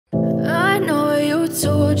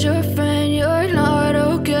told your friend you're not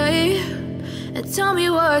okay? And tell me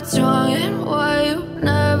what's wrong and why you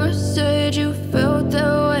never said you felt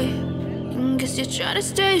that way. And guess you're trying to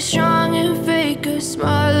stay strong and fake a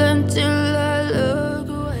smile until I look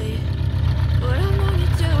away. But I've known you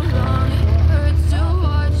too long, it hurts to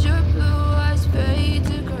watch your blue eyes fade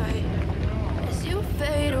to gray as you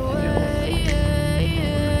fade away,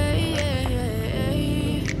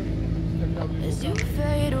 as you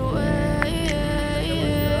fade away.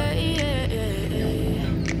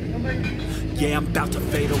 Yeah, I'm about to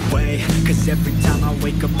fade away, cause every time I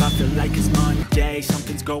wake up I feel like it's Monday.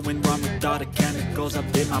 Something's going wrong with all the chemicals up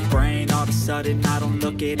in my brain. All of a sudden I don't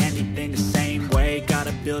look at anything the same way.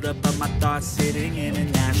 Gotta build up of my thoughts sitting in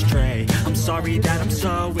an ashtray. I'm sorry that I'm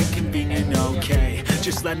so inconvenient, okay?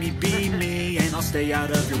 Just let me be me and I'll stay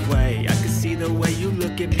out of your way. I can see the way you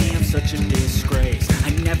look at me, I'm such a disgrace.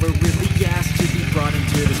 I never really asked to be brought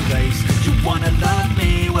into this place. You wanna love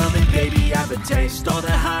me? Well then baby, have a taste. All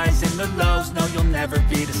the highs and the lows, no you'll never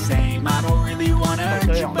be the same. I don't really wanna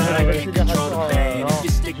hurt you, but I can't control the pain. If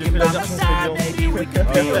you're sticking by my side, maybe we could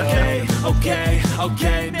be okay. Okay,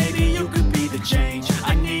 okay, maybe you could be the change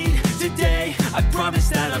I need today. I promise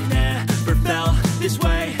that I've never felt this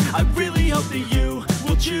way. I really hope that you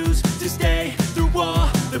will choose to stay through all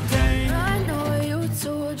the pain. I know you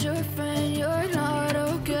told your friend you're not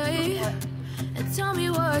okay. And tell me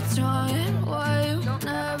what's wrong and why you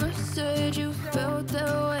never said you felt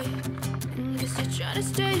that way. And guess you're trying to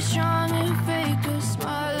stay strong and fake a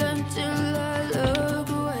smile until I look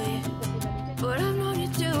away. But I've known you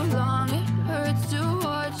too long, it hurts to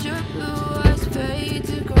watch your blue eyes fade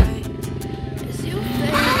to gray as you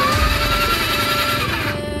fade away.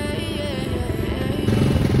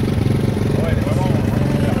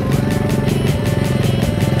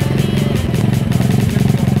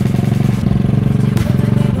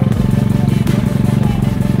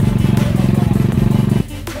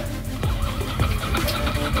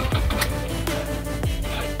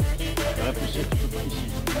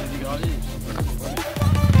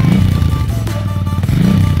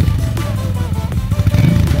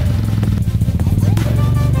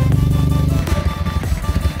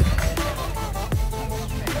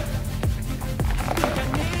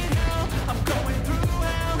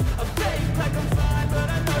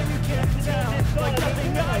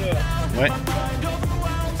 Ouais.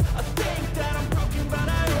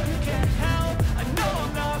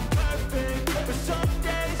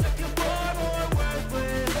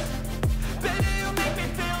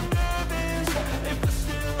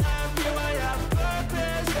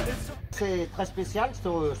 C'est très spécial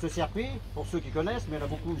ce circuit, pour ceux qui connaissent, mais il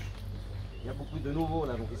y a beaucoup de nouveaux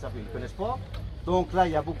là, donc ils ne connaissent pas. Donc là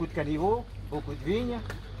il y a beaucoup de caniveaux, beaucoup de vignes,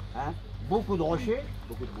 hein, beaucoup de rochers,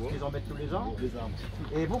 beaucoup de bois, ils en mettent tous les ans,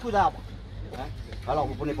 et beaucoup d'arbres. Hein. Alors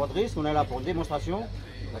vous ne prenez pas de risque, on est là pour une démonstration,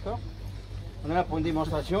 d'accord? On est là pour une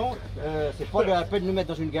démonstration, c'est pas la peine de nous mettre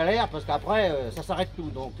dans une galère parce qu'après ça s'arrête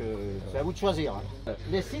tout, donc c'est à vous de choisir. Hein.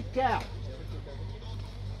 Les sidecars,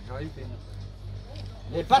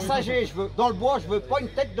 les passagers, dans le bois, je veux pas une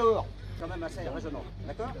tête dehors, quand même assez raisonnable,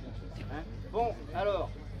 d'accord? Hein. Bon, alors,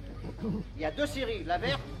 il y a deux séries, la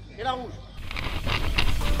verte et la rouge.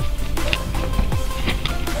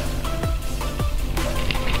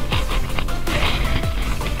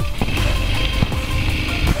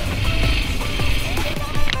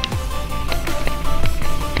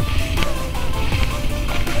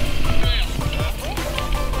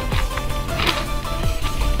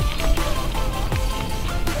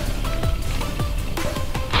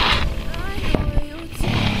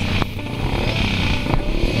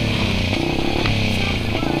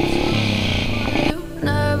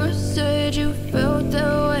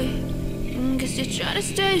 Try to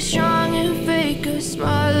stay strong and fake a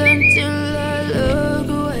smile until I look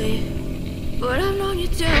away. But I've known you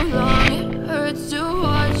too long, it hurts to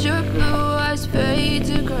watch your blue eyes fade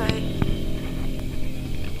to gray.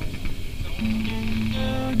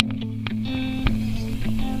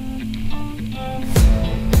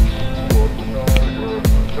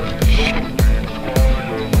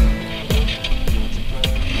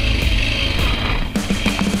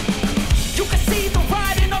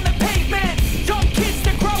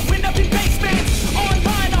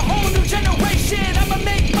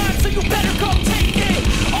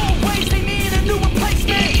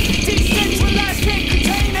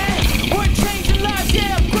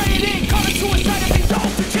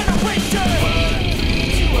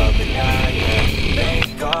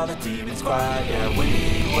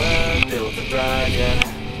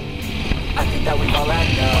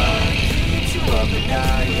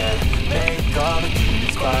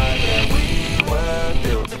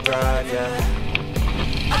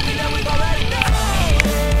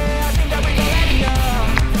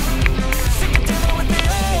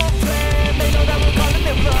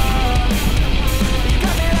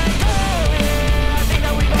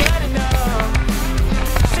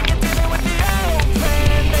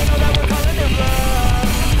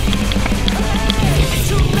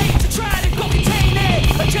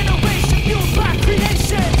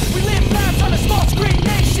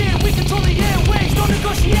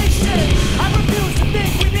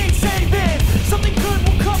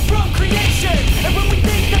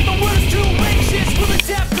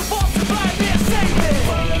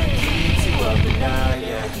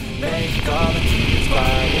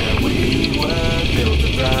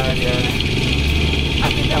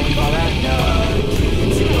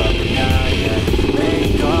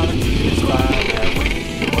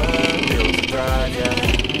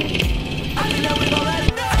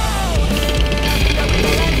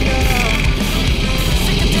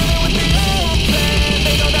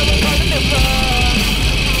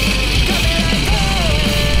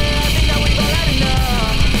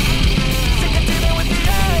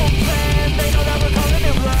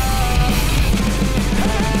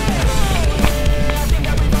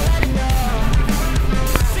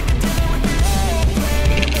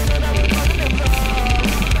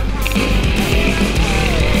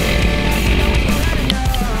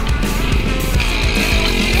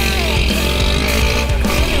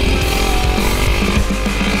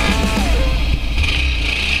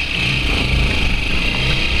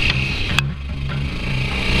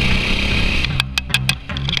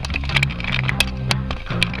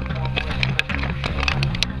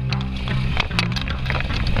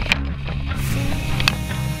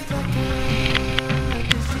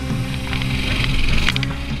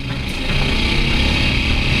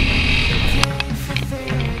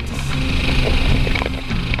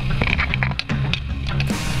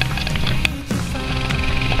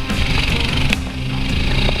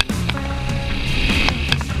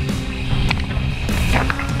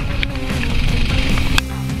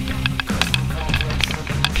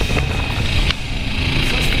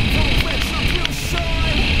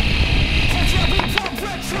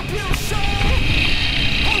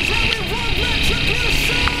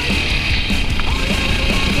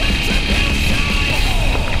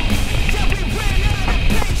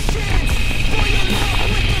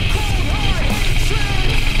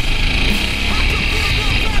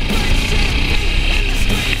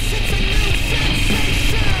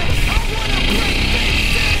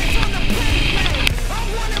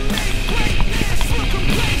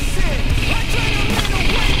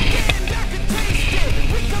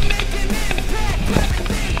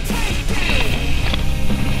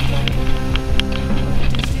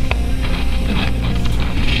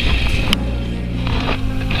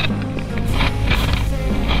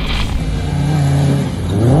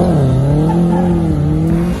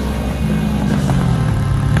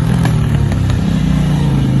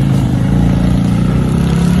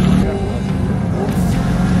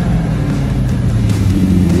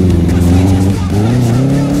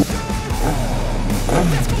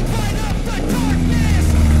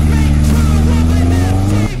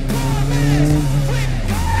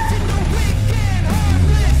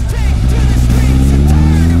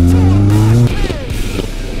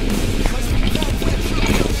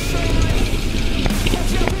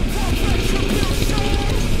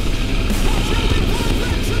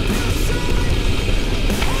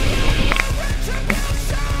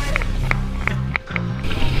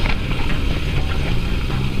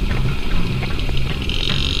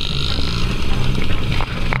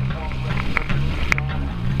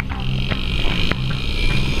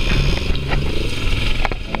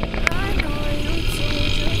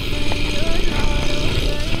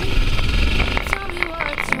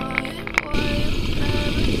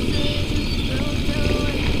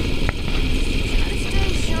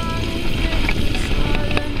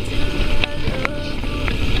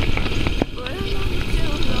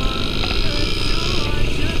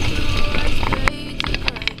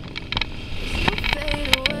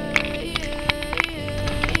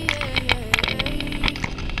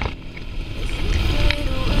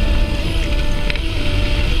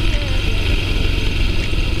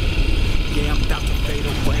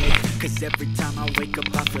 Every time I wake up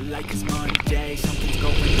I feel like it's Monday. Something's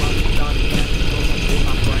going wrong with all the